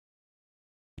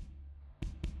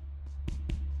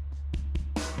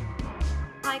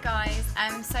Hi guys,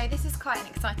 so this is quite an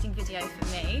exciting video for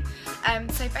me.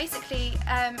 So basically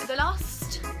the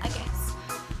last, I guess,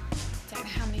 I don't know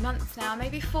how many months now,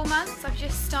 maybe 4 months, I've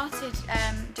just started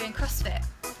doing CrossFit,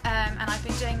 and I've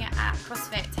been doing it at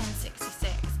CrossFit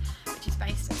 1066, which is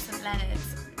based in St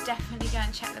Leonard's. Definitely go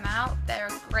and check them out. They're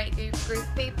a great group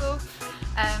of people,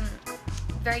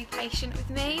 very patient with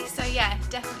me, so yeah,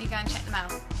 definitely go and check them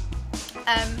out.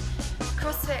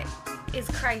 CrossFit is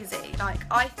crazy. Like,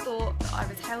 I thought that I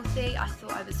was healthy, I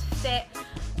thought I was fit,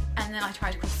 and then I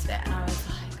tried CrossFit and I was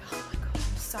like, oh my god,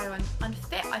 I'm so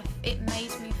unfit. It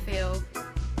made me feel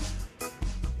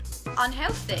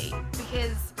unhealthy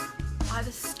because I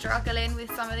was struggling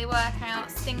with some of the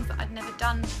workouts, things that I'd never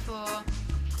done before.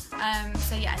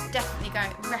 So yeah, definitely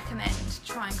recommend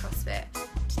trying CrossFit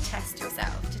to test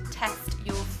yourself, to test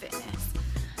your fitness.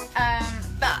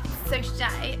 So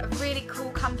today, a really cool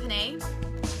company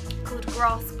called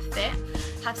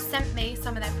Graspfit have sent me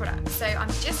some of their products. So I'm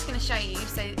just going to show you.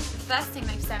 So the first thing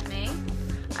they've sent me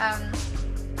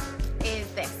is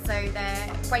this. So they're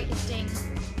weightlifting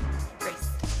wrist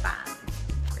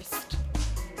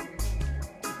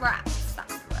wraps,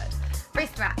 that's the word.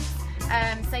 Wrist wraps.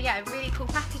 So yeah, really cool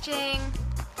packaging.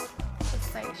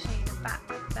 Just so show you the back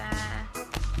there.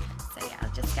 So yeah,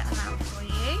 I'll just get them out for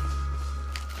you.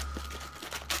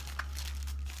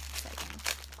 So again,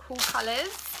 cool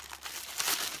colours.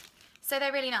 So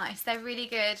they're really nice. They're really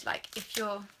good. Like if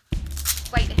you're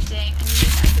weightlifting and you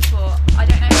need that support. I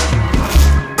don't know if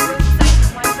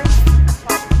my wrists are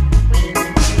quite weak,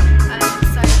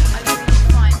 so I really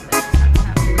find that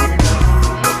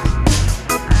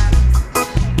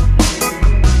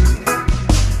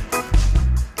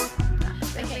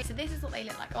okay, so this is what they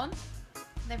look like on.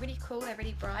 They're really cool, they're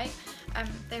really bright,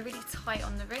 they're really tight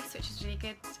on the wrist, which is really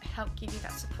good to help give you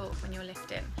that support when you're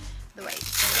lifting the weight.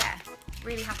 So yeah,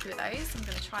 really happy with those. I'm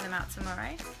going to try them out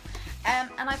tomorrow.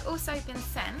 And I've also been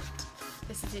sent,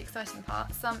 this is the exciting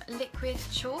part, some liquid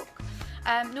chalk.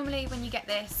 Normally when you get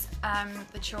this,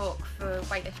 the chalk for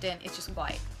weightlifting is just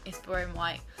white. It's boring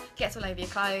white, gets all over your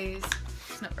clothes,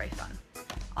 it's not very fun.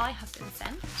 I have been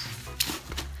sent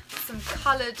some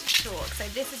coloured chalk, so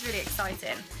this is really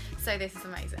exciting. So this is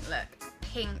amazing, look,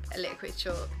 pink liquid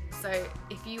chalk. So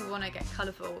if you want to get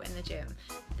colourful in the gym,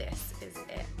 this is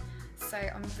it. So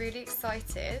I'm really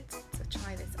excited to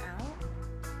try this out.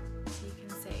 So you can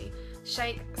see,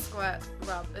 shake, squirt,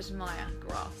 rub, admire,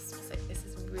 grasp. So this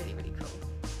is really, really cool.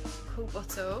 Cool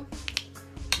bottle,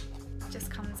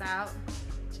 just comes out,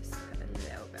 just put a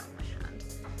little bit on my hand.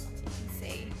 So you can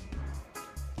see,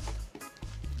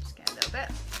 just get a little bit.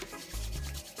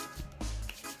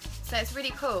 So it's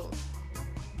really cool.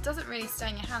 It doesn't really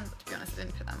stain your hands, but to be honest, I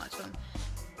didn't put that much on.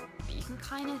 But you can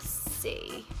kind of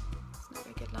see, it's not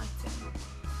very good lighting.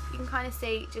 You can kind of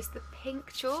see just the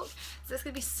pink chalk. So it's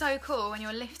going to be so cool when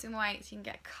you're lifting weights, you can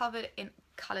get covered in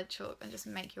coloured chalk and just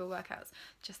make your workouts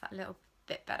just that little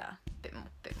bit better, bit more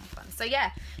fun. So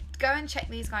yeah, go and check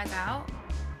these guys out.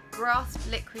 Grasp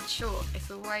liquid chalk, it's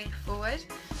the way forward.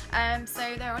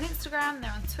 So they're on Instagram,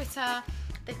 they're on Twitter,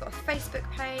 they've got a Facebook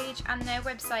page, and their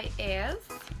website is,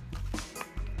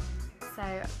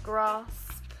 so Graspfit,